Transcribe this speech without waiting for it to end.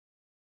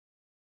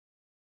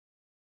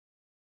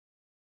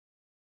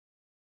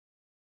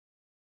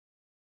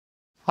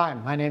Hi,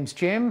 my name's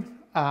Jim.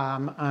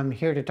 I'm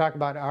here to talk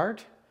about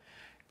art,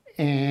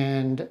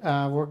 and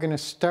we're going to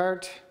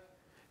start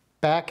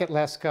back at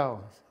Lascaux.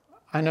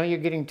 I know you're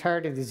getting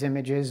tired of these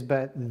images,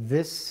 but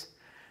this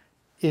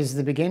is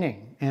the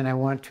beginning, and I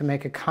want to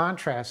make a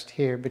contrast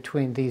here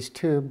between these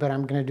two, but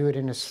I'm going to do it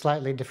in a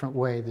slightly different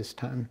way this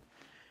time.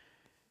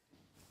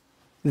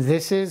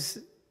 This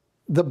is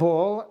the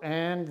bull,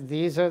 and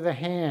these are the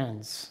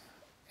hands,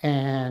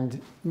 and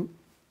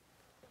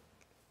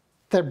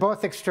they're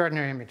both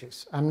extraordinary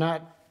images. I'm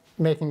not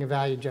making a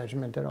value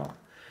judgment at all.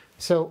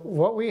 So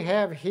what we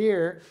have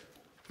here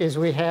is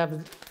we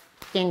have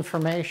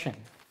information.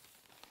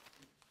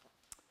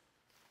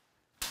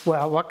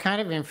 Well, what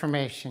kind of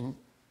information?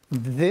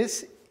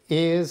 This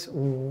is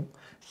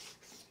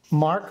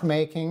mark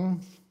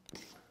making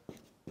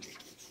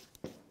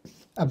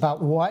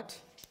about what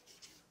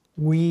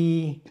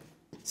we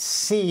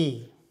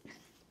see.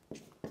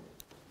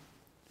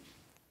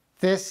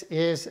 This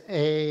is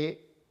a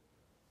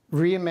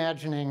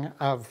reimagining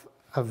of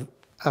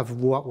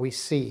what we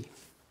see.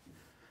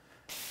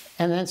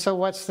 And then, so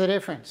what's the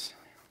difference?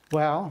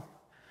 Well,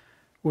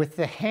 with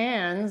the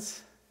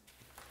hands,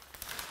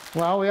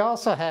 well, we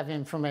also have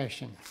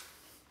information.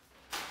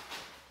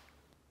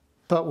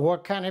 But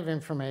what kind of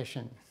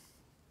information?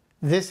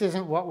 This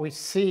isn't what we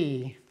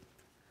see.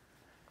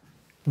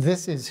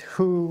 This is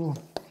who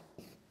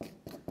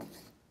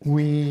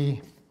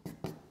we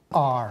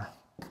are.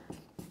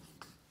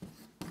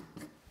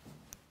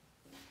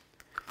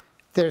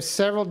 There's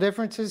several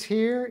differences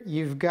here.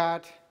 You've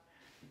got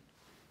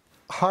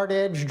hard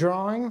edge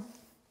drawing,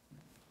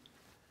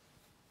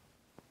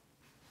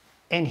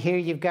 and here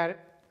you've got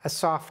a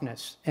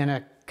softness and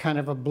a kind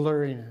of a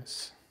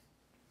blurriness.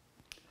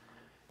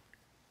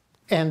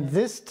 And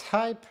this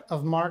type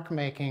of mark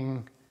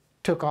making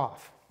took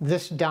off.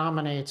 This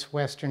dominates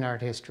Western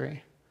art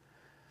history.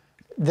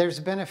 There's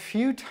been a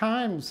few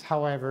times,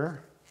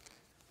 however,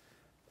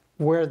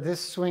 where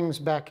this swings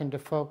back into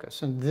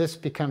focus and this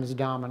becomes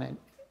dominant.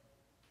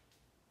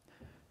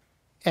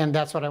 And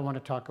that's what I want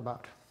to talk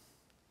about.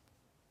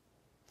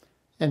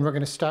 And we're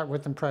going to start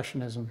with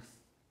Impressionism.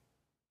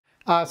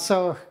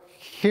 So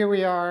here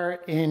we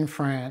are in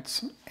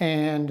France,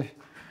 and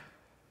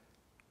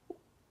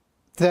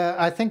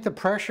I think the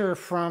pressure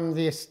from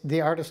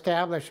the art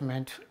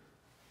establishment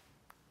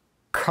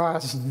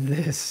caused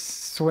this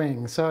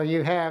swing. So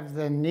you have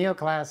the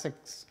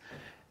neoclassics,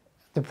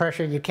 the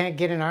pressure, you can't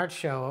get an art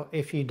show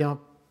if you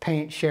don't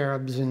paint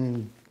cherubs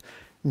and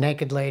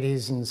naked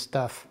ladies and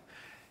stuff.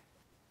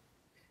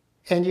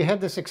 And you had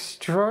this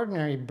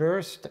extraordinary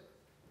burst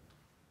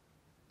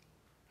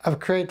of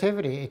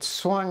creativity. It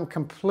swung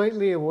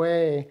completely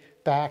away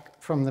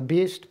back from the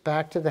beast,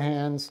 back to the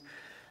hands,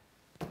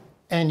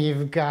 and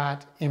you've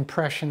got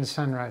Impression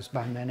Sunrise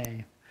by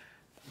Manet.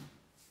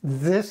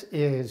 This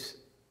is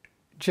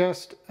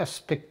just a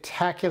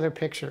spectacular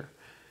picture.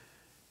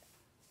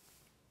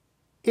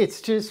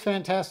 It's just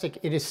fantastic.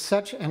 It is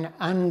such an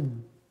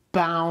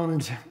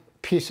unbound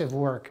piece of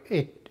work.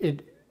 It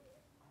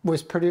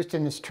was produced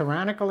in this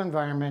tyrannical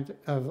environment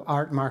of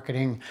art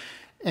marketing,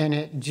 and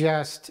it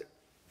just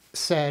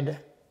said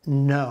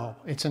no.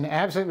 It's an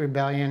absolute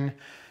rebellion.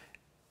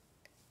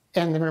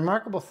 And the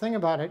remarkable thing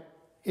about it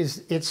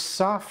is its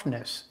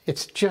softness.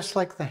 It's just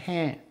like the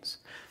hands.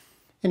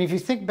 And if you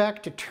think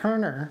back to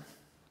Turner,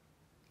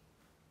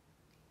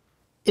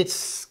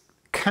 it's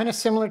kind of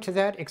similar to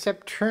that,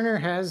 except Turner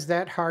has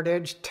that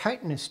hard-edged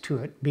tightness to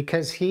it,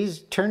 because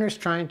Turner's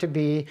trying to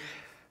give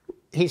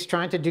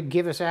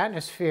us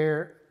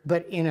atmosphere,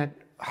 but in a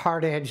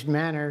hard-edged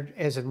manner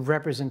as a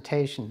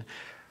representation.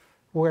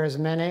 Whereas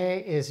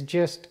Manet is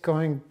just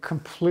going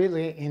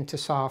completely into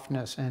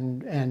softness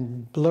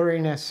and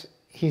blurriness.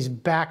 He's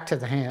back to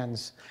the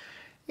hands.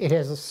 It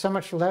has so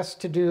much less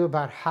to do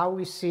about how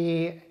we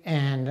see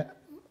and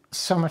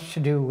so much to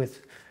do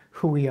with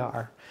who we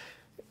are.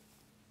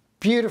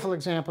 Beautiful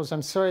examples.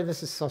 I'm sorry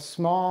this is so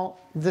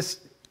small. This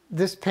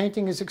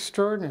painting is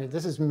extraordinary.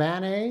 This is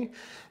Manet.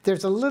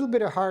 There's a little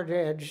bit of hard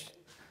edge,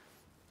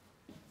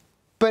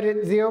 but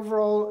the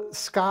overall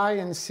sky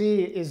and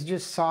sea is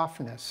just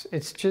softness.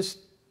 It's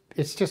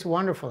just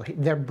wonderful.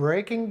 They're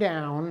breaking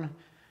down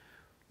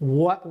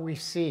what we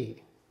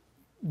see.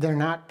 They're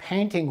not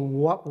painting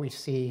what we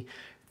see.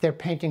 They're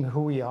painting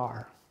who we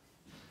are.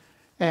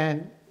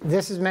 And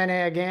this is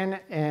Manet again,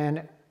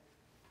 and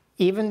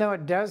even though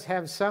it does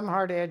have some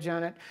hard edge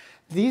on it,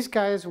 these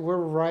guys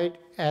were right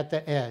at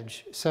the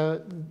edge.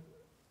 So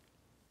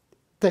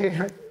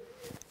they're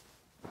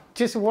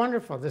just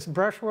wonderful. This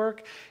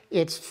brushwork,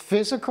 it's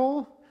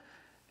physical,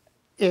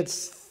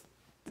 it's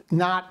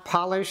not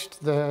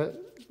polished. The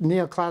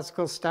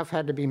neoclassical stuff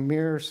had to be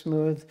mirror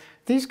smooth.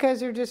 These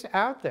guys are just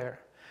out there.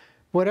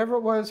 Whatever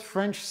it was,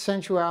 French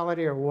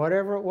sensuality or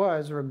whatever it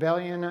was,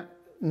 rebellion,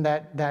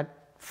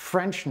 that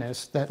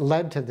Frenchness that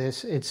led to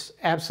this, it's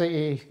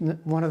absolutely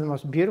one of the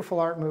most beautiful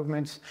art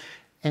movements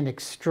and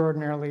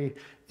extraordinarily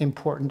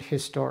important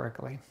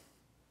historically.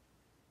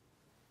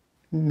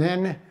 And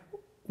then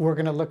we're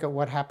going to look at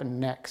what happened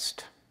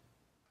next.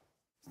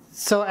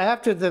 So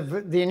after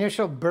the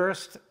initial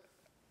burst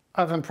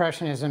of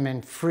Impressionism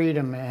and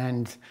freedom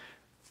and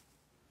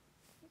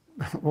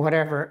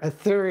whatever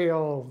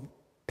ethereal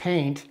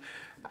paint,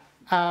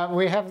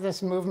 we have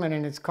this movement,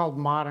 and it's called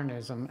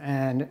modernism.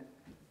 And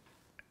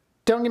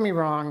don't get me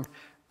wrong,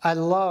 I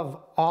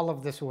love all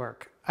of this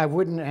work. I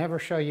wouldn't ever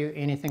show you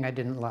anything I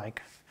didn't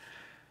like.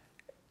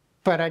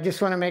 But I just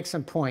want to make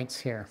some points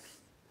here.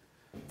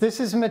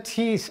 This is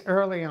Matisse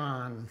early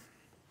on,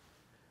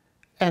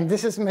 and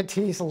this is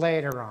Matisse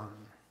later on.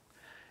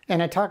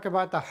 And I talk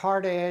about the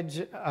hard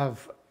edge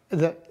of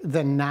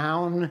the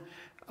noun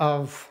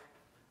of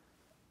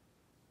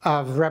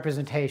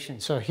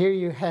representation. So here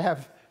you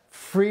have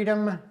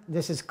freedom.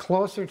 This is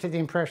closer to the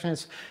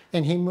Impressionists,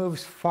 and he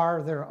moves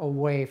farther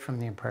away from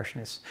the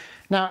Impressionists.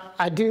 Now,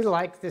 I do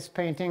like this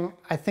painting.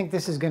 I think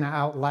this is going to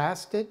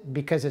outlast it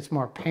because it's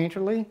more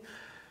painterly.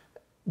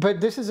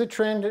 But this is a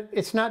trend.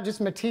 It's not just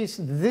Matisse.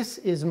 This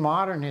is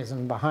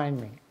modernism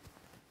behind me.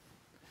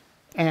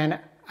 And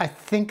I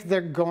think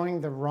they're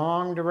going the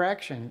wrong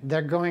direction.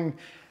 They're going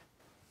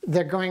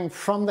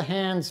from the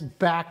hands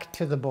back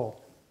to the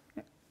bowl.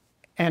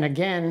 And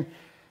again,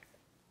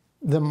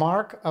 the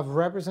mark of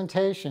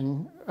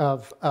representation,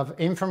 of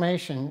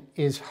information,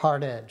 is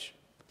hard edge.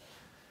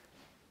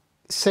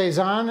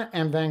 Cézanne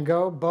and Van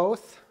Gogh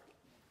both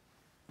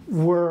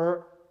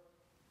were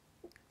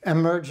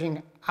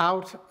emerging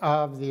out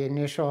of the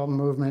initial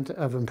movement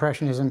of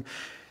Impressionism.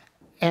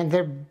 And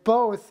they're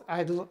both,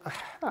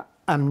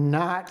 I'm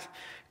not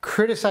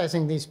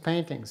criticizing these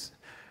paintings,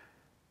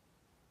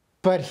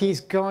 but he's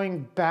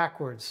going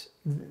backwards.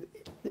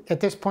 At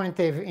this point,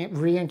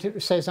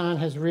 Cézanne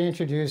has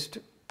reintroduced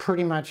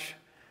pretty much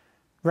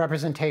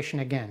representation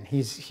again.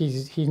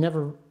 He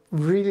never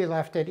really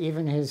left it,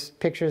 even his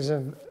pictures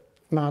of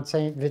Mount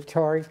Saint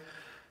Victor.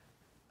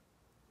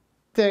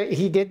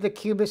 He did the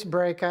Cubist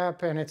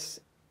breakup, and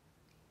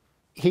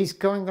he's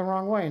going the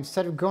wrong way.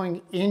 Instead of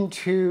going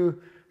into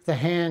the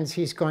hands,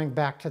 he's going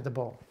back to the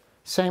bowl.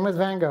 Same with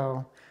Van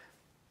Gogh.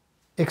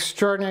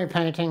 Extraordinary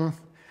painting,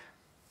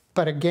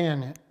 but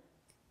again,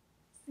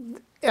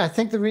 I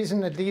think the reason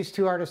that these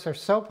two artists are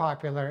so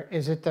popular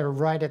is that they're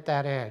right at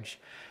that edge.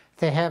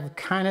 They have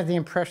kind of the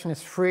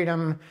Impressionist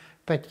freedom,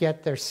 but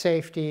yet their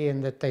safety,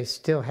 and that they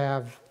still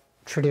have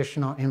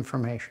traditional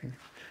information.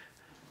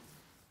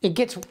 It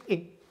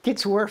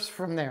gets worse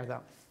from there,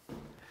 though.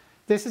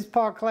 This is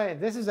Paul Klee.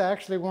 This is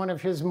actually one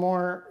of his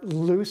more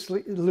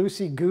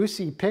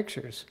loosey-goosey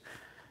pictures.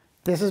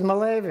 This is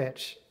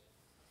Malevich.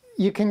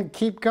 You can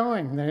keep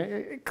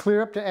going,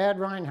 clear up to Ad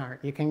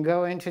Reinhardt. You can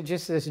go into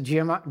just this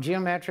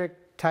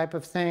geometric type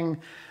of thing.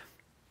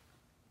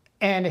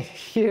 And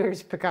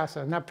here's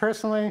Picasso. Now,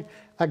 personally,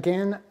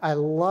 again, I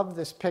love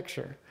this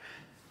picture.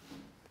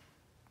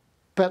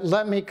 But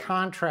let me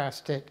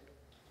contrast it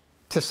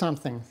to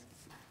something.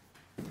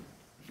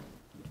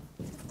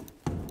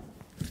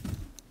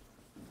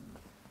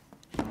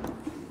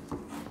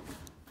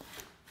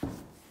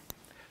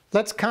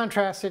 Let's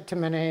contrast it to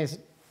Manet's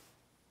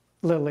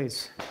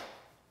Lilies.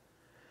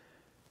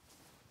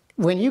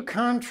 When you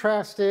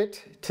contrast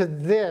it to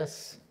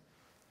this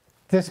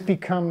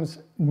becomes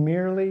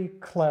merely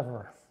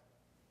clever.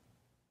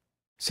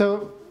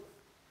 So,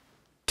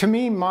 to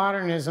me,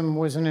 modernism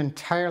wasn't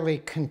entirely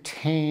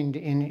contained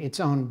in its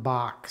own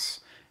box.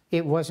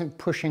 It wasn't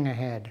pushing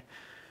ahead.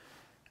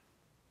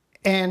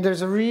 And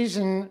there's a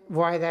reason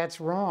why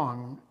that's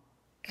wrong.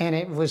 And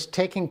it was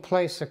taking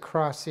place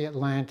across the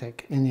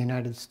Atlantic in the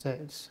United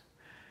States.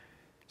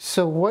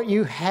 So what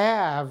you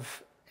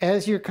have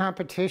as your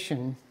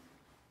competition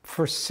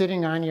for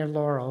sitting on your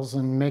laurels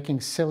and making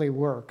silly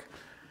work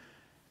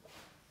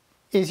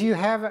is you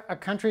have a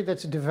country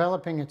that's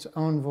developing its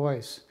own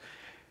voice.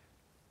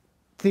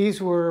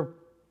 These were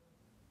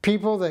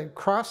people that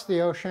crossed the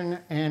ocean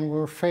and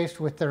were faced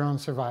with their own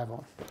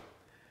survival.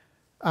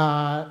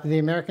 The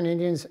American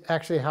Indians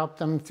actually helped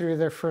them through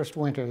their first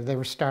winter. They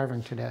were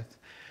starving to death.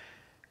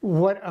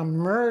 What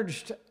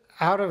emerged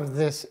out of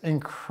this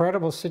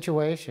incredible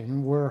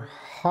situation were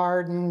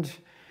hardened,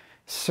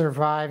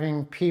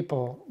 surviving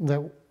people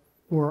that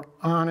were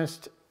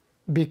honest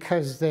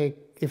because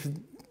if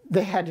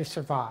they had to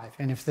survive,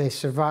 and if they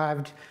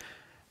survived,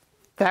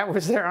 that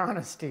was their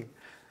honesty.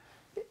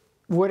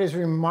 What is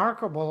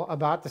remarkable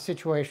about the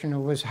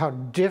situation was how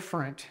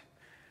different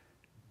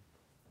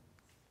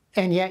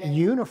and yet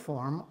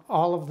uniform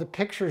all of the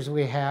pictures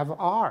we have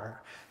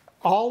are.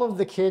 All of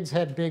the kids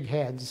had big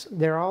heads.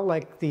 They're all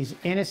like these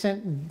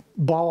innocent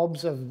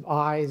bulbs of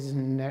eyes,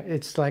 and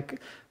it's like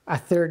a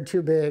third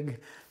too big.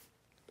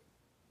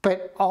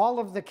 But all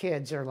of the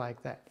kids are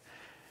like that.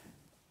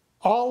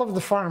 All of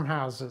the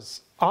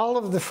farmhouses, all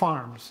of the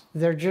farms,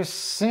 they're just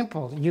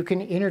simple. You can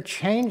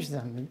interchange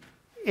them.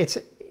 It's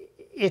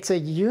a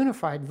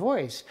unified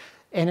voice,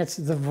 and it's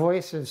the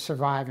voice of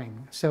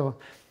surviving. So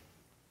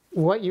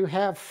what you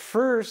have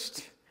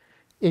first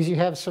is you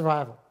have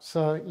survival.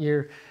 So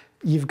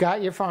you've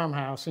got your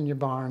farmhouse and your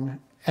barn,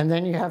 and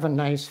then you have a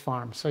nice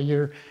farm. So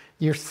you're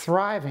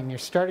thriving, you're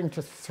starting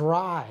to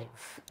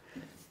thrive.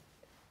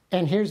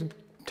 And here's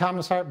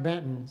Thomas Hart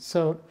Benton.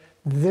 So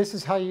This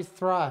is how you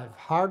thrive.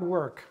 Hard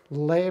work,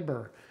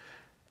 labor.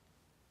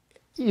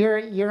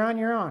 You're on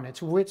your own.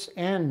 It's wit's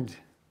end.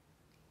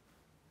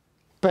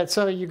 But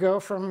so you go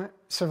from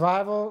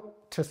survival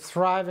to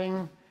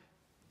thriving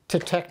to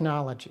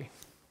technology.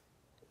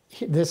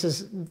 This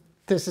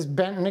is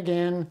Benton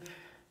again.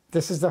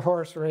 This is the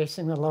horse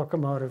racing the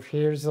locomotive.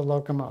 Here's the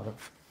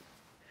locomotive.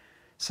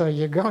 So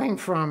you're going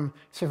from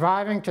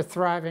surviving to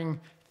thriving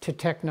to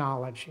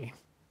technology.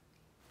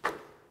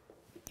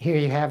 Here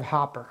you have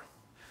Hopper.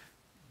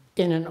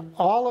 In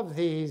all of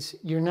these,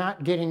 you're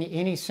not getting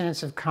any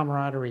sense of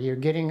camaraderie. You're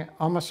getting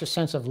almost a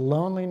sense of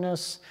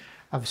loneliness,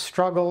 of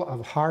struggle,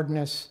 of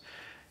hardness.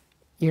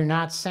 You're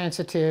not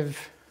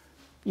sensitive.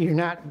 You're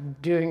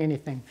not doing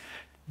anything.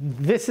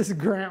 This is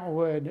Grant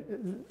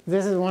Wood.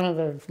 This is one of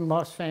the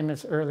most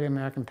famous early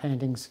American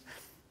paintings.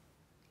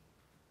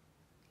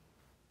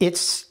 It's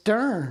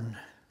stern.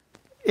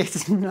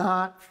 It's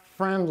not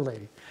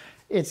friendly.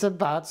 It's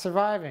about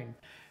surviving.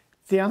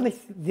 The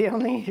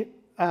only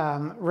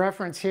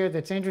reference here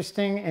that's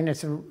interesting, and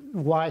it's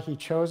why he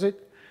chose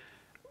it,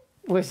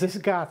 was this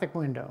Gothic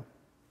window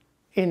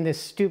in this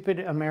stupid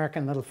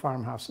American little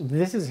farmhouse.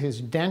 This is his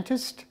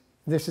dentist.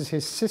 This is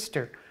his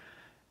sister.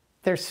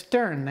 They're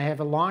stern. They have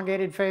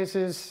elongated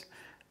faces.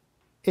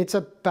 It's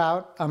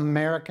about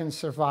American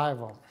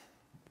survival.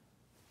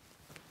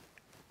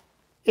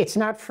 It's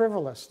not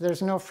frivolous.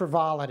 There's no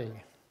frivolity.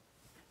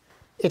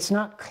 It's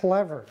not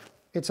clever.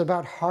 It's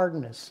about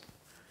hardness.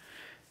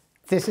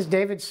 This is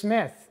David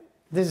Smith.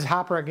 This is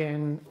Hopper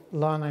again,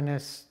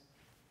 loneliness,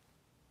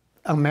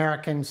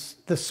 Americans,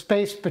 the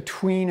space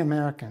between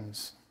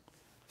Americans,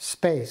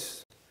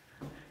 space.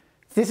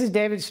 This is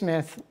David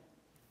Smith.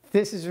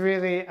 This is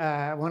really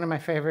one of my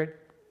favorite,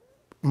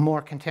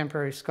 more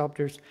contemporary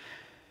sculptors.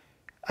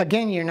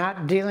 Again, you're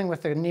not dealing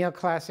with a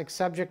neoclassic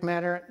subject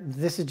matter.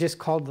 This is just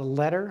called The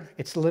Letter.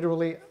 It's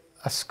literally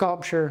a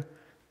sculpture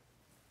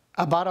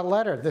about a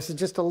letter. This is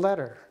just a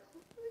letter.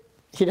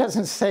 He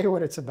doesn't say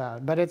what it's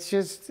about, but it's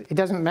just, it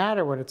doesn't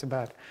matter what it's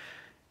about.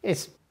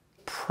 It's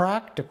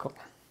practical.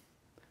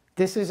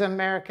 This is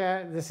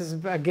America. This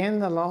is, again,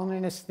 the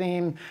loneliness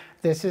theme.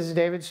 This is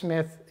David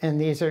Smith,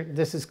 and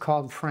this is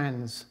called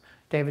Friends.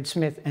 David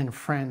Smith and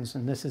Friends,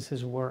 and this is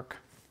his work.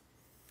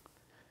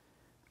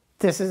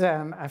 This is,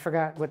 I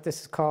forgot what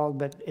this is called,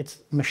 but it's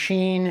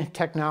machine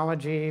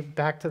technology,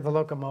 back to the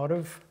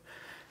locomotive.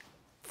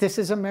 This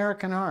is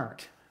American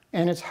art,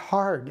 and it's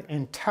hard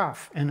and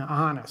tough and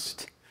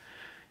honest.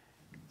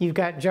 You've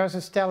got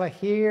Joseph Stella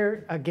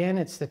here. Again,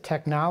 it's the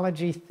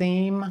technology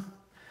theme.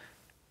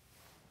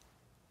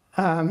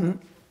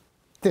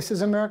 This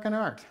is American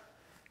art.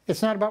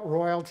 It's not about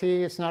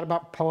royalty. It's not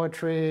about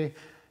poetry.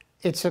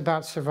 It's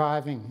about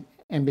surviving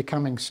and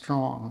becoming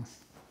strong.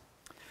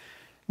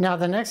 Now,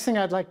 the next thing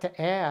I'd like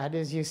to add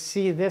is you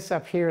see this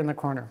up here in the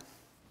corner.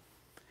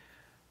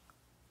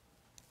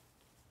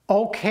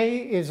 Okay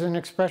is an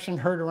expression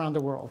heard around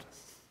the world.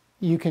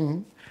 You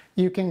can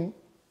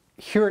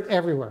hear it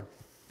everywhere.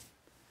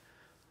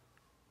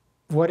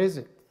 What is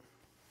it?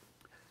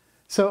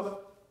 So,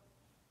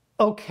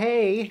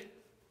 okay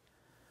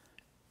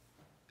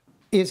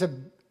is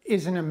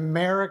an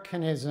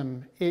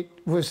Americanism. It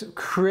was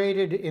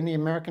created in the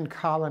American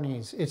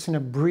colonies. It's an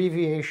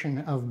abbreviation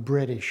of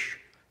British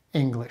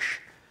English.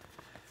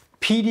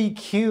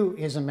 PDQ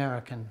is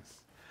American.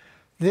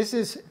 This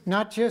is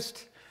not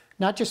just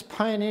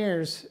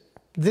pioneers.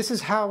 This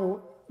is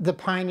how the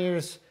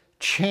pioneers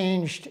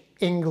changed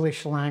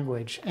English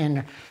language.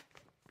 And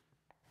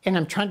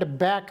I'm trying to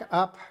back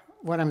up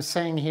what I'm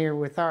saying here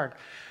with art.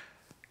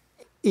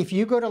 If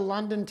you go to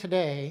London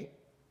today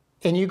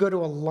and you go to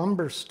a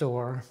lumber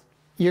store,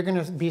 you're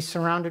going to be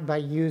surrounded by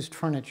used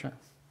furniture.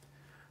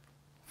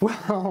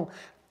 Well,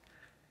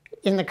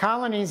 in the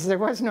colonies, there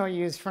was no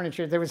used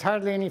furniture. There was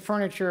hardly any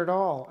furniture at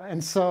all.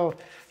 And so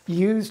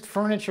used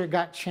furniture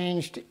got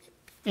changed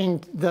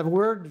in the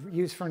word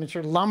used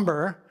furniture,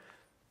 lumber,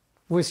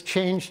 was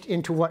changed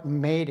into what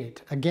made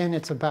it. Again,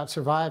 it's about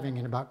surviving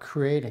and about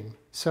creating.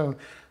 So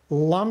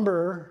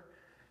lumber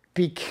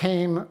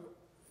became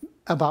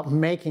about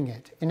making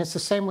it. And it's the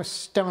same with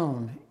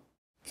stone.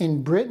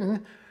 In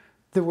Britain,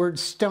 the word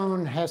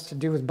stone has to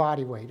do with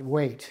body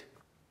weight.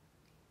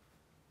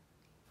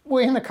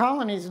 Well, in the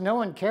colonies, no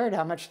one cared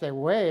how much they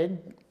weighed.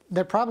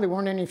 There probably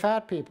weren't any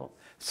fat people.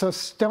 So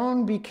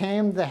stone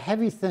became the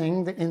heavy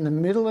thing in the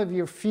middle of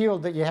your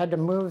field that you had to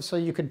move so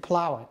you could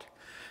plow it.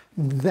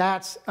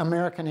 That's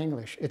American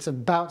English. It's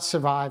about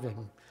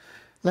surviving.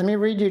 Let me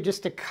read you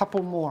just a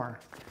couple more.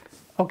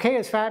 Okay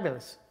is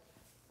fabulous.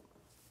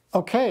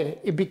 Okay,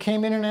 it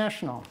became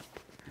international.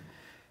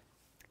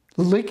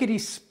 Lickety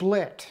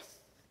split.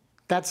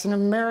 That's an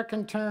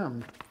American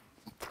term.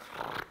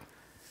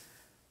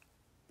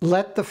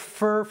 Let the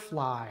fur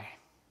fly.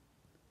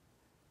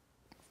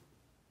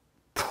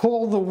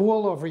 Pull the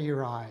wool over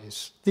your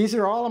eyes. These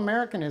are all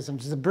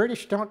Americanisms. The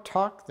British don't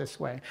talk this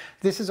way.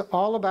 This is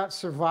all about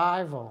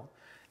survival.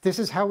 This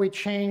is how we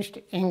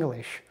changed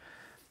English.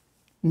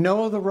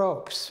 Know the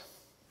ropes.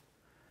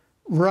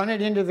 Run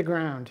it into the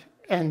ground.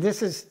 And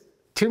this is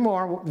two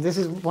more. This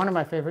is one of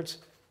my favorites.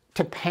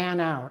 To pan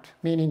out,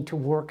 meaning to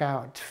work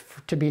out,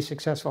 to be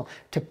successful.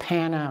 To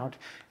pan out.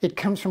 It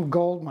comes from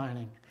gold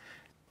mining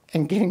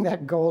and getting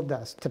that gold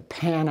dust, to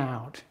pan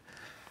out.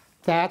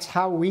 That's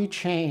how we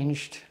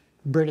changed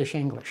British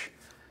English.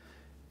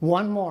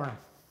 One more.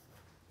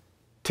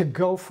 To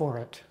go for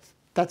it.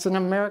 That's an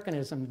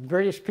Americanism.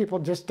 British people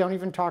just don't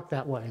even talk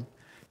that way.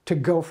 To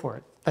go for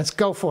it. Let's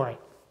go for it.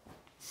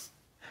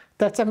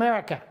 That's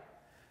America.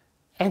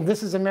 And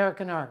this is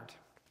American art.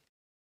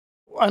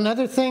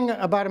 Another thing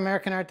about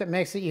American art that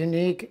makes it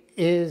unique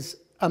is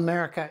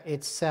America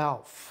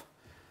itself.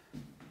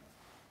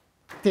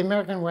 The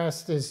American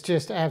West is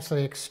just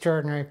absolutely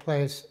extraordinary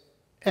place,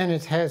 and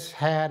it has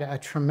had a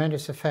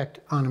tremendous effect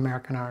on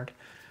American art.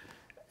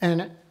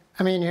 And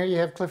I mean, here you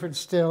have Clyfford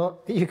Still.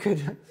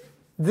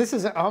 This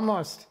is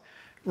almost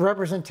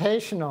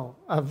representational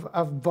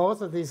of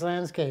both of these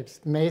landscapes,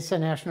 Mesa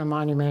National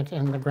Monument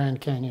and the Grand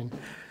Canyon.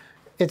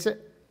 It's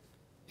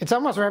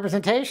almost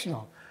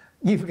representational.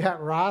 You've got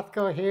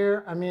Rothko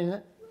here. I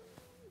mean,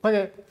 look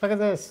at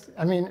this.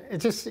 I mean,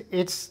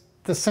 it's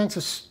the sense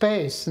of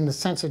space and the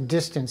sense of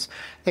distance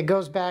that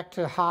goes back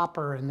to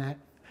Hopper and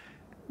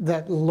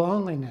that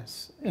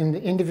loneliness and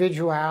the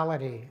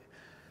individuality.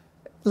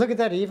 Look at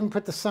that, he even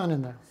put the sun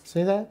in there.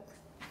 See that?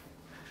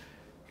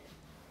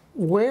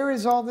 Where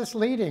is all this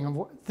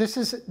leading?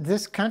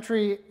 This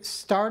country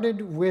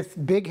started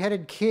with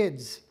big-headed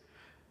kids,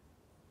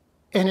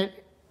 and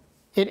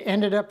it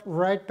ended up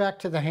right back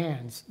to the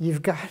hands.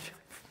 You've got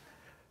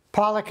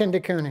Pollock and de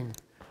Kooning.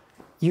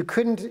 You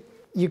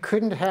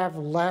couldn't have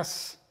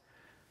less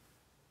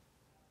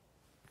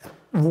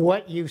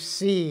what you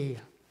see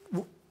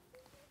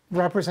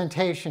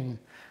representation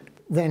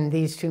than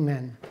these two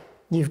men.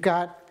 You've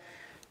got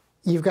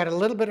a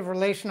little bit of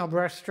relational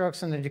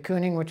brushstrokes in the de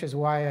Kooning, which is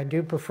why I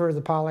do prefer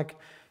the Pollock.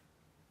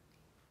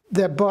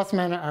 Both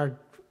men are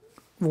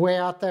way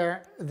out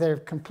there. They're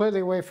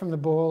completely away from the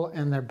bull,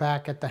 and they're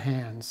back at the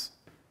hands.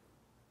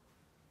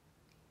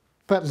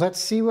 But let's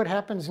see what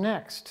happens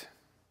next.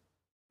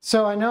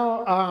 So I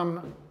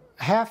know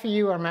half of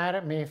you are mad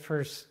at me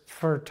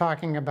for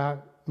talking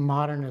about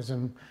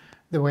modernism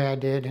the way I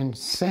did and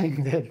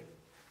saying that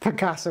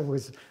Picasso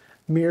was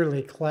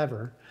merely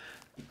clever.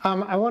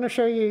 I want to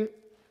show you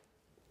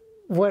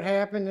what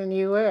happened in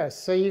the US.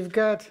 So you've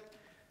got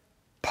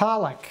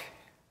Pollock.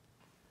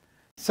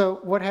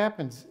 So what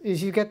happens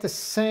is you get the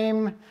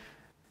same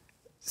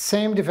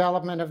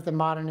development of the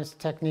modernist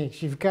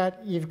techniques. You've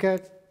got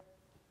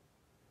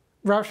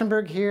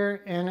Rauschenberg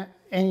here,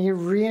 and you're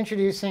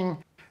reintroducing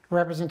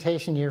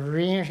representation, you're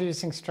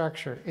reintroducing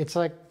structure. It's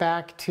like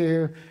back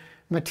to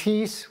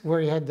Matisse, where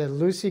he had the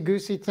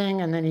loosey-goosey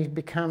thing, and then he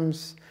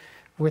becomes,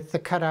 with the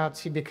cutouts,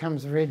 he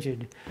becomes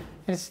rigid.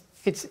 And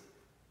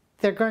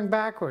they're going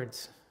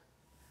backwards.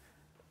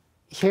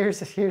 Here's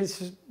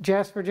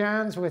Jasper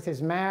Johns with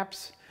his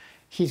maps.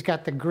 He's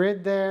got the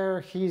grid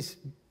there. He's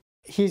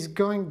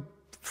going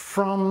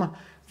from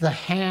the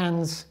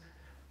hands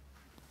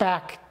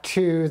back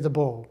to the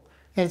bull.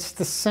 It's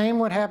the same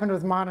what happened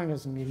with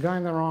modernism. You're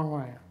going the wrong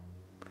way.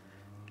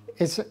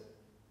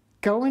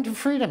 Go into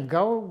freedom.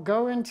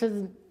 Go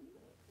into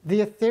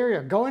the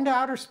ethereal. Go into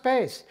outer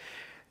space.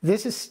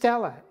 This is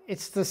Stella.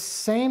 It's the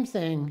same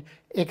thing,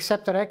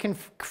 except that I can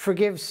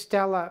forgive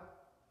Stella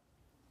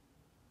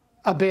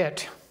a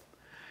bit,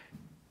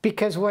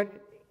 because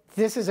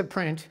this is a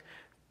print,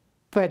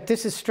 but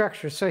this is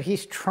structure. So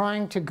he's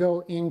trying to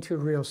go into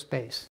real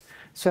space.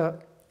 So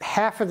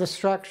half of the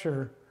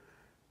structure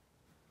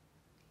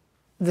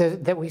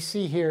that we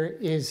see here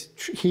is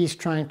he's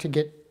trying to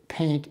get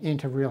paint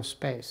into real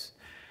space.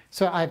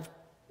 So I've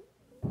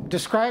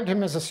described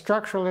him as a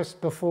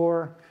structuralist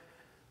before.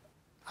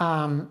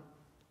 I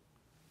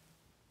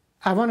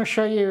want to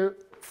show you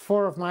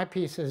 4 of my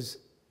pieces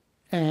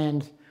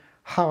and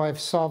how I've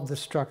solved the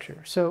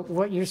structure. So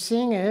what you're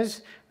seeing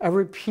is a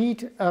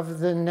repeat of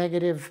the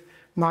negative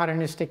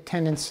modernistic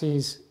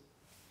tendencies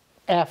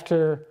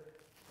after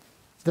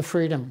the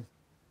freedom.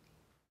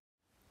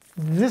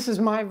 This is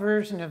my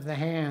version of the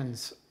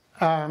hands.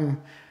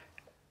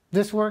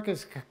 This work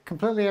is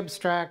completely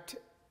abstract,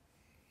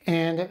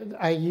 and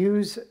I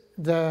use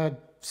the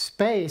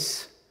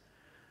space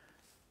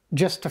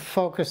just to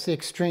focus the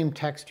extreme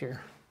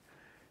texture.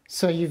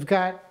 So you've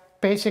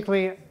got,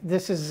 basically,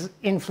 this is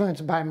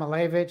influenced by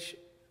Malevich.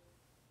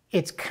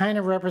 It's kind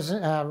of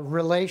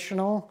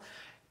relational,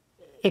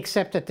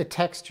 except that the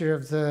texture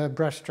of the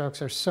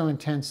brushstrokes are so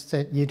intense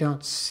that you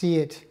don't see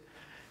it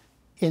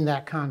in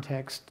that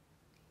context.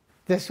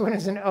 This one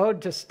is an ode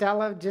to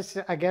Stella, just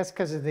I guess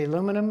because of the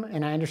aluminum,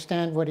 and I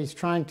understand what he's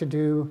trying to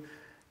do.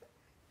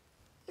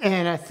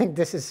 And I think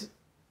this is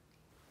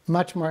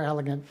much more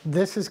elegant.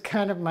 This is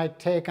kind of my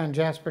take on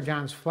Jasper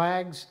Johns'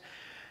 flags.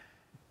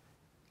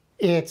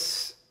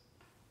 It's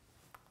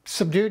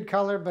subdued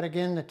color, but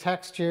again, the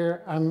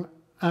texture,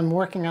 I'm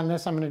working on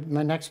this.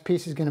 My next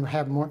piece is going to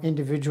have more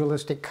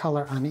individualistic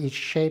color on each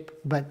shape,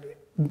 but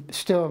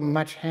still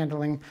much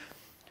handling.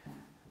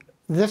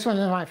 This one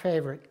is my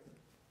favorite.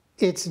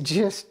 it's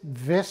just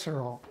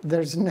visceral.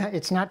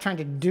 It's not trying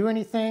to do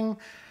anything.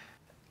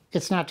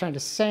 It's not trying to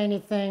say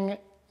anything.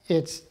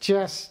 It's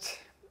just,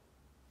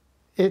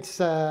 it's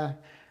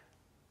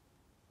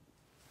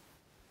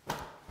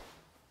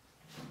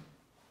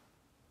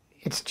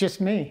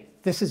just me.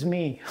 This is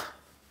me.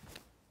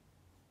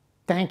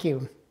 Thank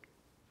you.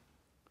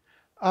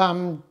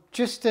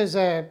 Just as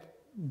a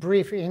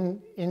brief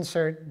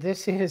insert,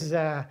 this is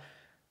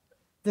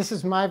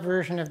my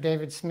version of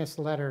David Smith's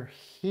letter.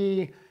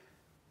 His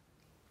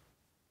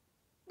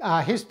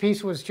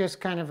piece was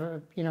just kind of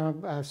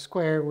a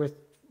square with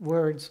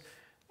words.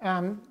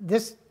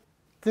 This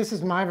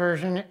is my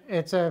version.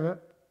 It's a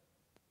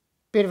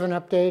bit of an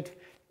update.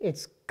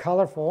 It's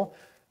colorful,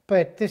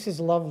 but this is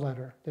love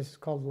letter. This is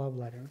called love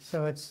letter.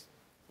 So it's,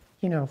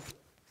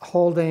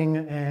 holding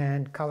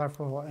and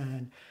colorful,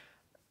 and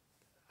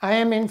I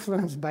am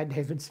influenced by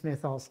David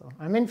Smith also.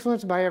 I'm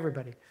influenced by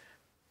everybody.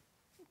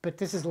 But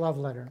this is love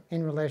letter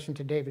in relation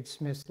to David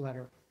Smith's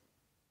letter.